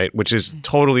 right? Which is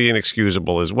totally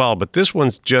inexcusable as well. But this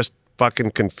one's just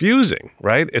fucking confusing,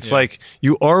 right? It's like,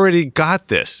 you already got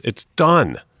this. It's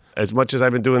done. As much as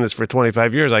I've been doing this for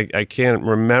 25 years, I can't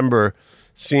remember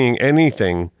seeing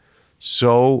anything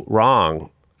so wrong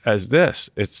as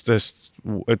this. It's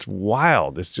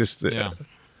wild. It's just,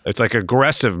 it's like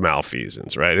aggressive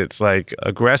malfeasance, right? It's like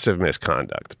aggressive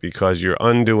misconduct because you're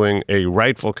undoing a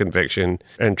rightful conviction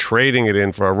and trading it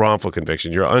in for a wrongful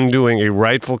conviction. You're undoing a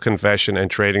rightful confession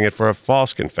and trading it for a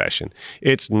false confession.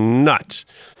 It's nuts.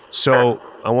 So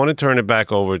I want to turn it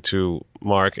back over to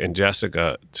Mark and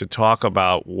Jessica to talk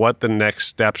about what the next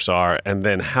steps are, and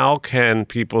then how can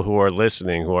people who are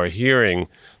listening, who are hearing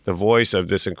the voice of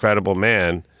this incredible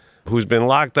man who's been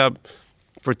locked up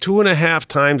for 2.5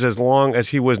 times as long as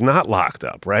he was not locked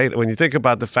up, right? When you think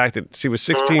about the fact that he was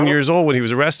 16 years old when he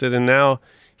was arrested, and now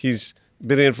he's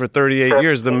been in for 38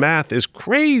 years, the math is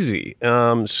crazy.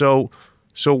 So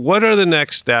what are the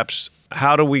next steps?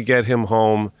 How do we get him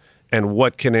home? And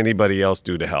what can anybody else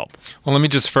do to help? Well, let me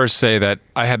just first say that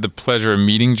I had the pleasure of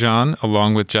meeting John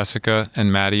along with Jessica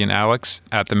and Maddie and Alex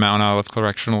at the Mount Olive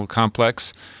Correctional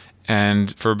Complex.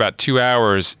 And for about 2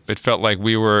 hours, it felt like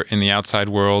we were in the outside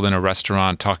world in a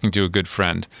restaurant talking to a good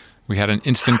friend. We had an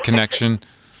instant connection.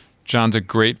 John's a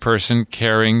great person,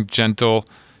 caring, gentle.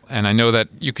 And I know that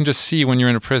you can just see when you're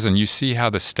in a prison, you see how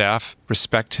the staff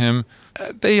respect him.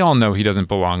 They all know he doesn't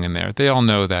belong in there. They all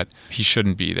know that he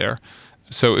shouldn't be there.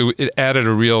 So it added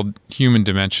a real human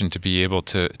dimension to be able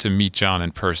to meet John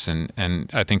in person, and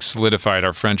I think solidified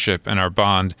our friendship and our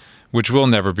bond, which will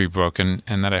never be broken,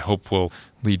 and that I hope will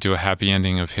lead to a happy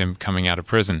ending of him coming out of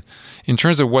prison. In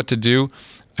terms of what to do,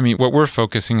 I mean, what we're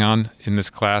focusing on in this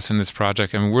class, in this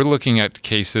project, I mean, we're looking at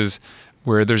cases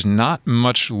where there's not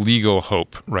much legal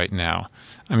hope right now.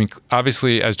 I mean,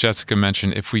 obviously, as Jessica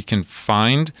mentioned, if we can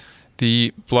find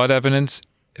the blood evidence,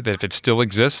 that if it still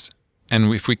exists,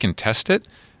 and if we can test it,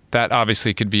 that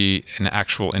obviously could be an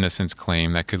actual innocence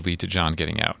claim that could lead to John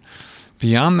getting out.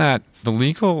 Beyond that, the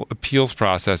legal appeals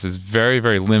process is very,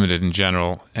 very limited in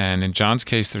general. And in John's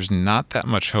case, there's not that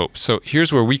much hope. So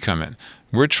here's where we come in.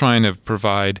 We're trying to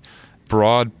provide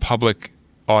broad public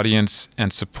audience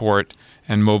and support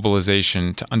and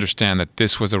mobilization to understand that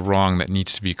this was a wrong that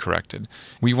needs to be corrected.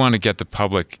 We want to get the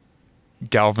public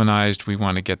galvanized. We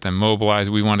want to get them mobilized.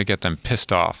 We want to get them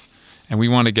pissed off. And we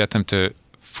want to get them to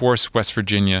force West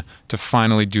Virginia to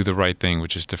finally do the right thing,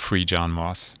 which is to free John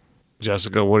Moss.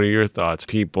 Jessica, what are your thoughts?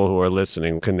 People who are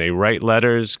listening, can they write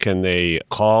letters? Can they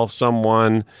call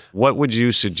someone? What would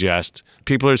you suggest?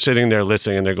 People are sitting there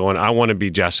listening and they're going, I want to be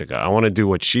Jessica. I want to do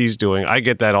what she's doing. I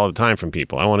get that all the time from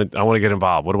people. I want to get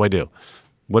involved. What do I do?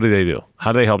 What do they do?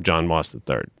 How do they help John Moss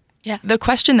III? Yeah, the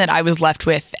question that I was left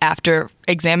with after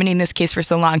examining this case for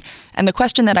so long, and the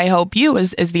question that I hope you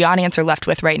as the audience are left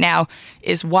with right now,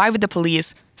 is why would the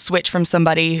police switch from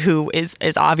somebody who is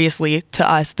obviously, to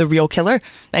us, the real killer,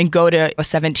 and go to a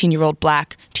 17-year-old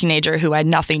black teenager who had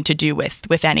nothing to do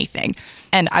with anything?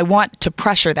 And I want to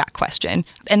pressure that question.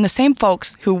 And the same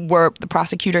folks who were the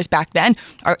prosecutors back then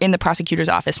are in the prosecutor's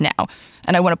office now.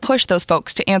 And I want to push those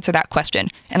folks to answer that question.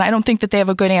 And I don't think that they have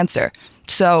a good answer.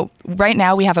 So right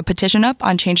now we have a petition up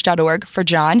on change.org for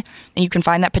John, and you can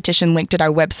find that petition linked at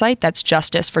our website. That's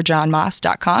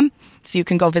justiceforjohnmoss.com. So you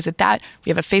can go visit that. We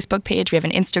have a Facebook page, we have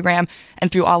an Instagram,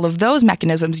 and through all of those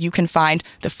mechanisms, you can find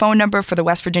the phone number for the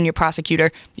West Virginia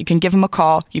prosecutor. You can give them a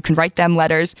call. You can write them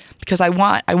letters, because I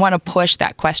want to push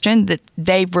that question that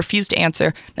they've refused to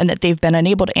answer and that they've been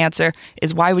unable to answer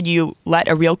is, why would you let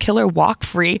a real killer walk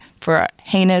free for a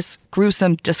heinous,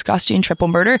 gruesome, disgusting triple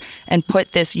murder and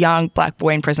put this young black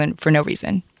boy in prison for no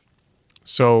reason?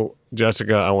 So,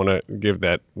 Jessica, I want to give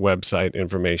that website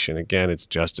information again. It's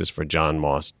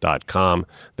justiceforjohnmoss.com.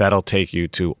 That'll take you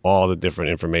to all the different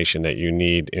information that you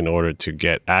need in order to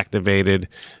get activated,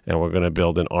 and we're going to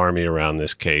build an army around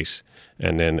this case,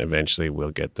 and then eventually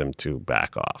we'll get them to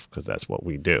back off, because that's what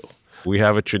we do. We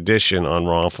have a tradition on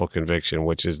wrongful conviction,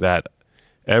 which is that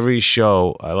every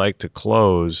show I like to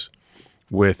close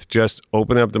with just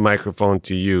opening up the microphone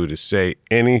to you to say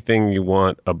anything you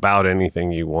want about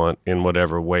anything you want in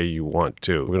whatever way you want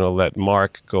to. We're going to let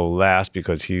Mark go last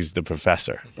because he's the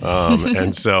professor.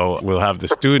 And so we'll have the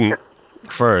student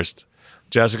first.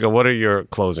 Jessica, what are your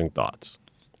closing thoughts?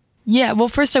 Yeah, well,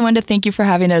 first I wanted to thank you for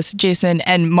having us, Jason,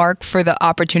 and Mark, for the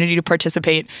opportunity to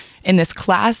participate in this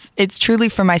class. It's truly,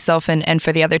 for myself and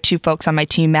for the other two folks on my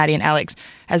team, Maddie and Alex,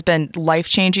 has been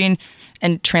life-changing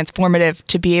and transformative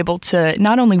to be able to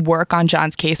not only work on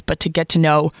John's case, but to get to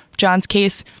know John's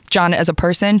case, John as a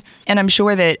person. And I'm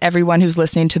sure that everyone who's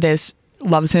listening to this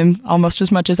loves him almost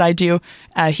as much as I do.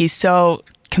 He's so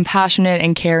compassionate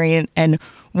and caring and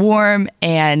warm,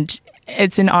 and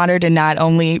it's an honor to not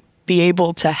only be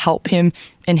able to help him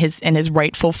in his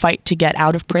rightful fight to get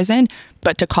out of prison,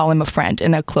 but to call him a friend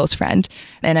and a close friend.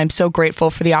 And I'm so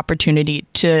grateful for the opportunity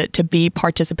to be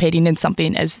participating in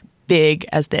something as big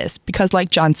as this, because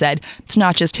like John said, it's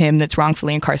not just him that's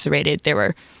wrongfully incarcerated. There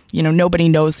were, nobody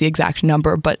knows the exact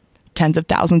number, but tens of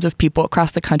thousands of people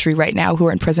across the country right now who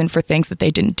are in prison for things that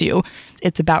they didn't do.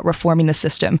 It's about reforming the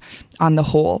system on the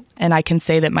whole. And I can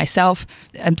say that myself,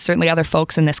 and certainly other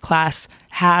folks in this class,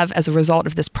 have, as a result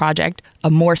of this project,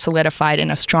 a more solidified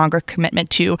and a stronger commitment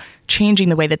to changing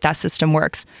the way that system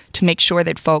works, to make sure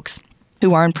that folks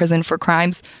who are in prison for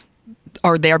crimes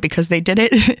are there because they did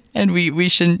it, and we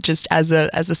shouldn't just as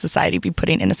a society be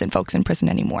putting innocent folks in prison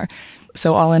anymore.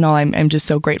 So all in all, I'm just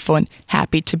so grateful and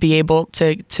happy to be able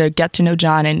to get to know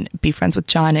John and be friends with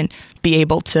John and be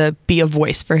able to be a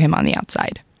voice for him on the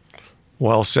outside.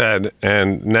 Well said.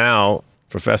 And now,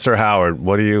 Professor Howard,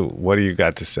 what do you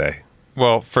got to say?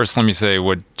 Well, first, let me say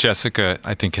what Jessica,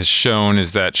 I think, has shown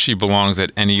is that she belongs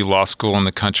at any law school in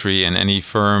the country, and any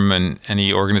firm and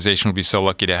any organization would be so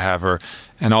lucky to have her.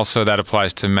 And also that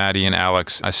applies to Maddie and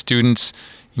Alex. As students,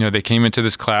 they came into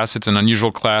this class. It's an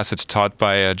unusual class. It's taught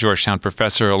by a Georgetown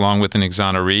professor along with an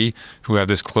exoneree who have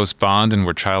this close bond and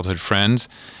were childhood friends.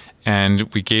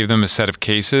 And we gave them a set of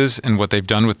cases, and what they've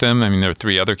done with them, there are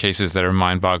 3 other cases that are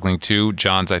mind-boggling too.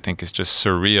 John's, I think, is just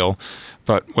surreal.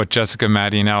 But what Jessica,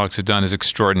 Maddie, and Alex have done is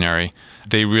extraordinary.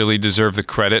 They really deserve the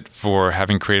credit for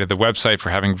having created the website,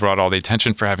 for having brought all the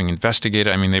attention, for having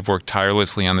investigated. They've worked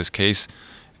tirelessly on this case.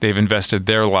 They've invested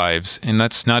their lives, and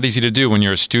that's not easy to do when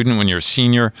you're a student, when you're a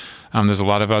senior. There's a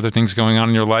lot of other things going on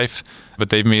in your life, but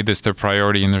they've made this their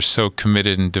priority, and they're so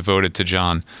committed and devoted to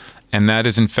John. And that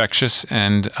is infectious,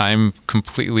 and I'm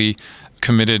completely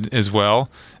committed as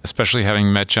well, especially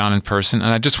having met John in person.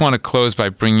 And I just want to close by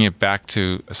bringing it back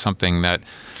to something that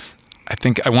I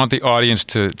think I want the audience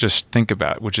to just think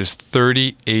about, which is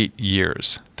 38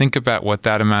 years. Think about what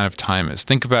that amount of time is.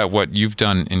 Think about what you've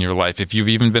done in your life, if you've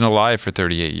even been alive for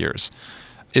 38 years.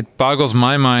 It boggles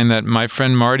my mind that my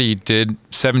friend Marty did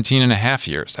 17 and a half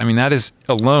years. That is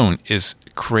alone is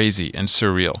crazy and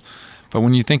surreal. But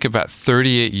when you think about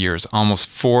 38 years, almost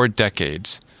 4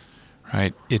 decades,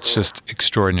 right, it's just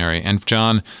extraordinary. And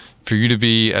John, for you to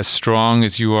be as strong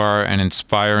as you are and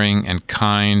inspiring and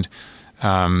kind,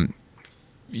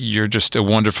 you're just a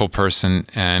wonderful person,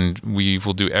 and we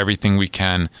will do everything we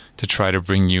can to try to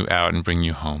bring you out and bring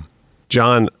you home.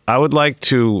 John, I would like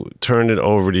to turn it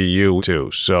over to you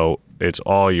too, so it's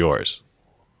all yours.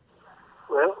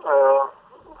 Well,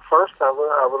 first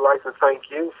I would like to thank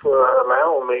you for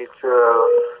allowing me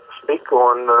to speak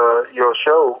on your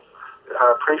show.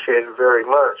 I appreciate it very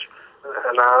much,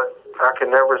 and I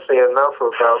can never say enough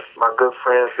about my good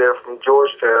friends there from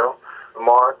Georgetown,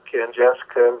 Mark and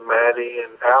Jessica, Maddie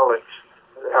and Alex,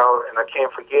 and I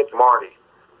can't forget Marty.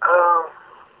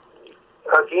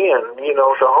 Again,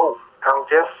 the hope. I'm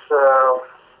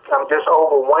just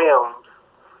overwhelmed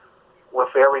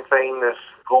with everything that's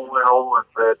going on, with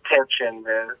the attention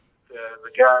that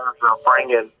the guys are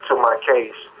bringing to my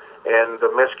case and the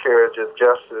miscarriage of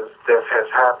justice that has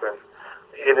happened.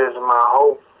 It is my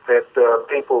hope that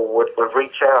people would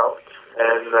reach out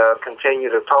and continue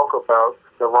to talk about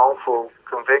the wrongful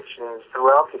convictions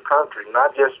throughout the country,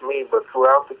 not just me, but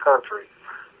throughout the country,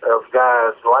 of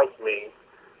guys like me,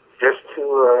 just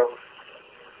to,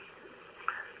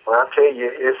 well, I tell you,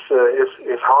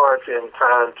 it's hard in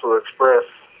time to express,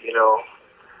 you know,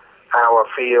 how I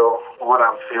feel, what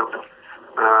I'm feeling.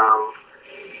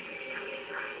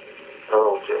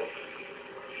 Oh, James.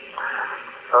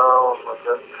 Oh, my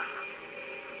goodness.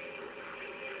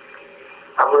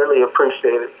 I really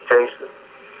appreciate it, Jason,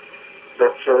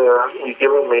 that you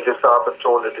giving me this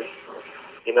opportunity.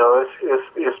 You know,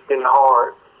 it's been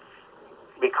hard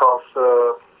because,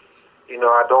 you know,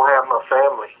 I don't have my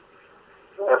family.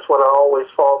 That's what I always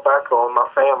fall back on, my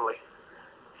family.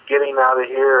 Getting out of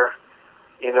here,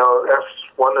 you know, that's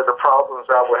one of the problems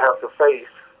I would have to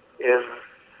face, is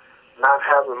not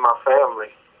having my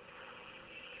family.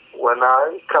 When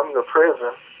I come to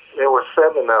prison, there were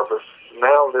 7 of us.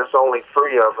 Now there's only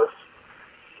 3 of us,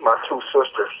 my 2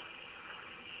 sisters.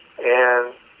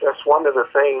 And that's one of the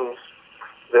things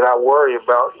that I worry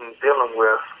about in dealing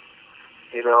with,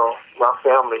 you know, my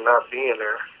family not being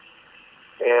there.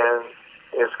 And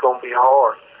it's going to be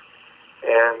hard.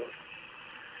 And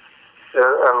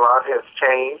a lot has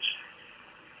changed.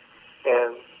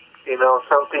 And, you know,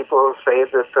 some people say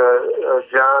that,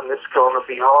 John, it's going to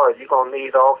be hard. You're going to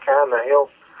need all kind of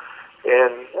help.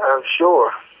 And I'm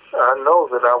sure, I know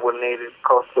that I would need it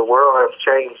because the world has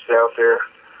changed out there.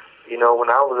 You know, when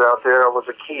I was out there, I was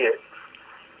a kid.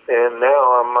 And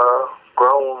now I'm a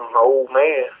grown old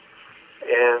man.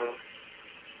 And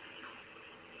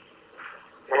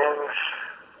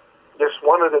just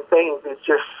one of the things is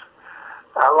just,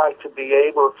 I like to be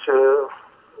able to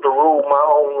rule my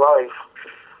own life,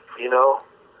 you know.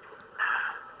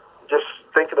 Just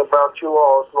thinking about you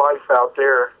all's life out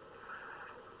there,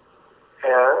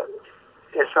 and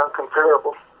it's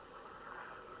uncomparable.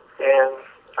 And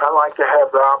I like to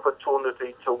have the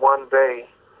opportunity to one day,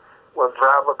 well,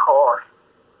 drive a car,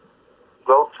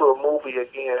 go to a movie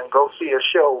again, go see a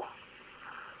show.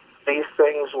 These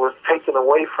things were taken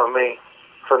away from me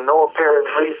for no apparent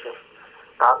reason.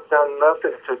 I've done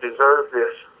nothing to deserve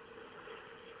this.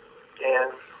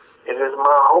 And it is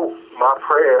my hope, my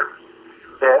prayer,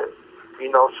 that,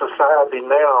 you know, society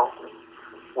now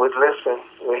would listen,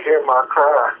 would hear my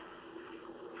cry,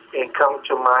 and come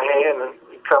to my hand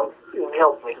and come and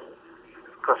help me.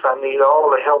 Because I need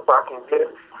all the help I can get.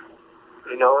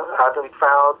 You know, I've been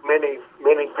filed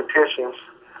many petitions,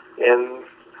 and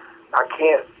I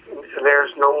can't,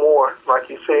 there's no more. Like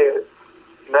you said,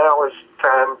 now it's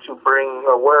time to bring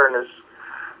awareness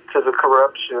to the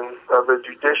corruption of the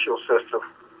judicial system.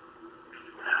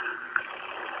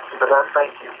 But I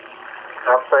thank you.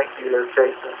 I thank you,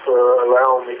 Jason, for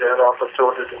allowing me that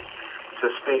opportunity to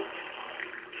speak.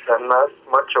 I'm not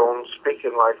much on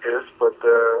speaking like this, but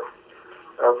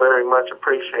I very much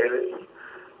appreciate it.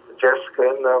 Jessica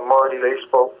and Marty, they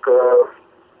spoke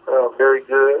very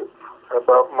good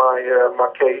about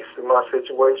my case and my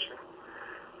situation.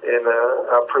 And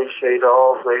I appreciate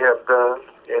all they have done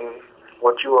and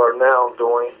what you are now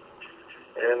doing.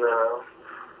 And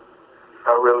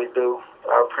I really do.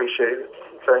 I appreciate it.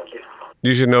 Thank you.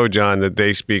 You should know, John, that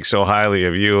they speak so highly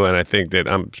of you, and I think that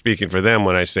I'm speaking for them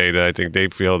when I say that I think they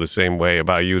feel the same way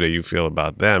about you that you feel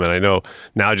about them. And I know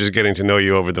now, just getting to know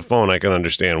you over the phone, I can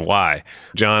understand why.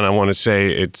 John, I want to say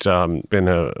it's been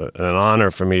an honor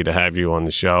for me to have you on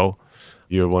the show.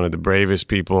 You're one of the bravest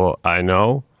people I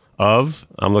know of.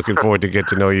 I'm looking forward to get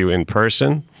to know you in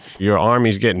person. Your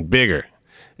army's getting bigger.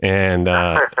 And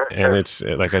it's,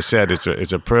 like I said,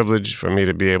 it's a privilege for me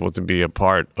to be able to be a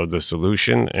part of the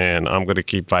solution, and I'm going to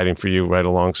keep fighting for you right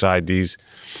alongside these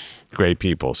great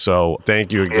people. So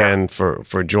thank you again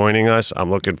for joining us.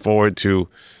 I'm looking forward to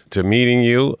meeting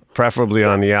you, preferably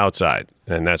on the outside,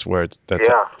 and that's what we're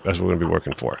going to be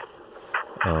working for.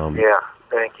 Thank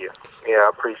you. Yeah, I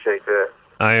appreciate that.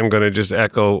 I am going to just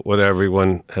echo what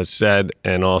everyone has said,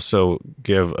 and also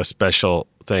give a special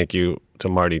thank you to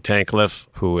Marty Tankleff,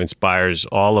 who inspires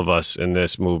all of us in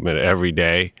this movement every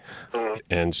day. Mm-hmm.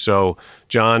 And so,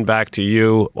 John, back to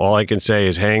you. All I can say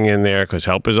is hang in there, because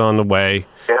help is on the way.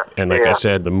 Yeah. And like I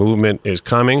said, the movement is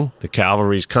coming. The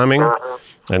cavalry's coming.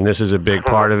 And this is a big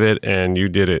part of it. And you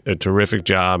did a terrific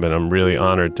job, and I'm really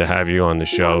honored to have you on the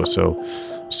show. So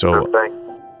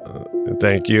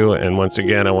thank you. And once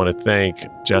again, I want to thank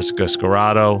Jessica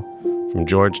Scarrato from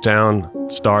Georgetown,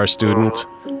 star student,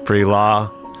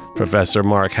 pre-law, Professor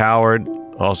Mark Howard,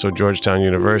 also Georgetown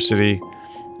University,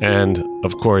 and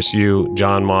of course you,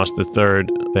 John Moss III.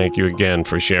 Thank you again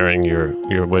for sharing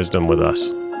your wisdom with us.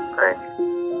 Thank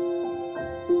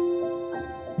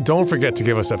you. Don't forget to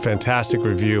give us a fantastic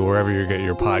review wherever you get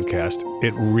your podcast.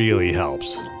 It really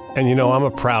helps. And you know, I'm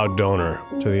a proud donor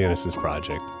to the Innocence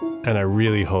Project, and I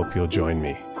really hope you'll join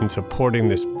me in supporting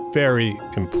this very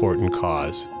important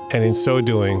cause, and in so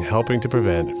doing, helping to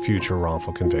prevent future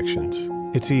wrongful convictions.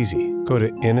 It's easy. Go to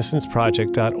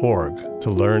innocenceproject.org to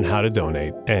learn how to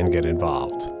donate and get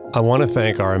involved. I want to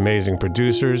thank our amazing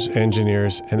producers,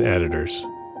 engineers, and editors,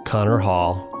 Connor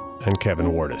Hall and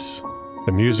Kevin Wardis.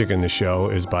 The music in the show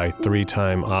is by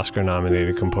 3-time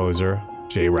Oscar-nominated composer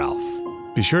Jay Ralph.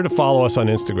 Be sure to follow us on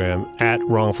Instagram at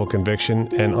Wrongful Conviction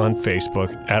and on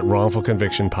Facebook at Wrongful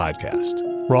Conviction Podcast.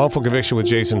 Wrongful Conviction with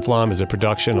Jason Flom is a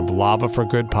production of Lava for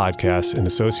Good Podcasts in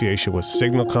association with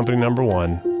Signal Company No.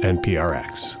 1 and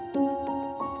PRX.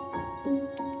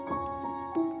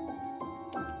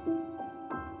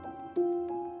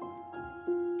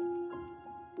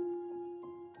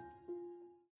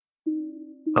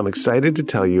 I'm excited to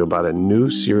tell you about a new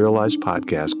serialized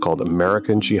podcast called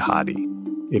American Jihadi.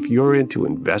 If you're into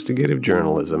investigative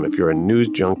journalism, if you're a news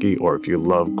junkie, or if you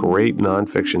love great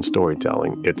nonfiction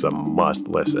storytelling, it's a must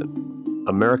listen.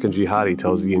 American Jihadi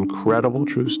tells the incredible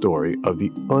true story of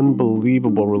the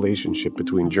unbelievable relationship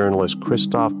between journalist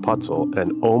Christoph Putzel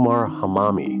and Omar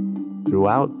Hamami.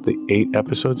 Throughout the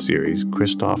 8-episode series,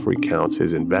 Christoph recounts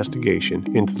his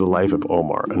investigation into the life of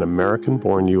Omar, an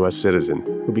American-born U.S. citizen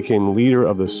who became leader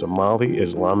of the Somali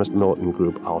Islamist militant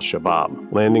group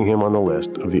Al-Shabaab, landing him on the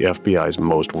list of the FBI's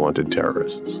most wanted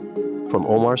terrorists. From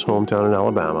Omar's hometown in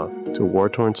Alabama to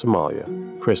war-torn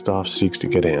Somalia, Christoph seeks to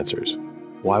get answers.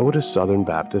 Why would a Southern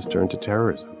Baptist turn to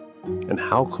terrorism? And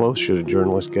how close should a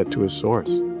journalist get to his source?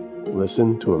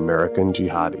 Listen to American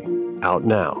Jihadi, out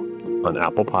now on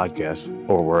Apple Podcasts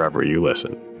or wherever you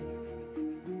listen.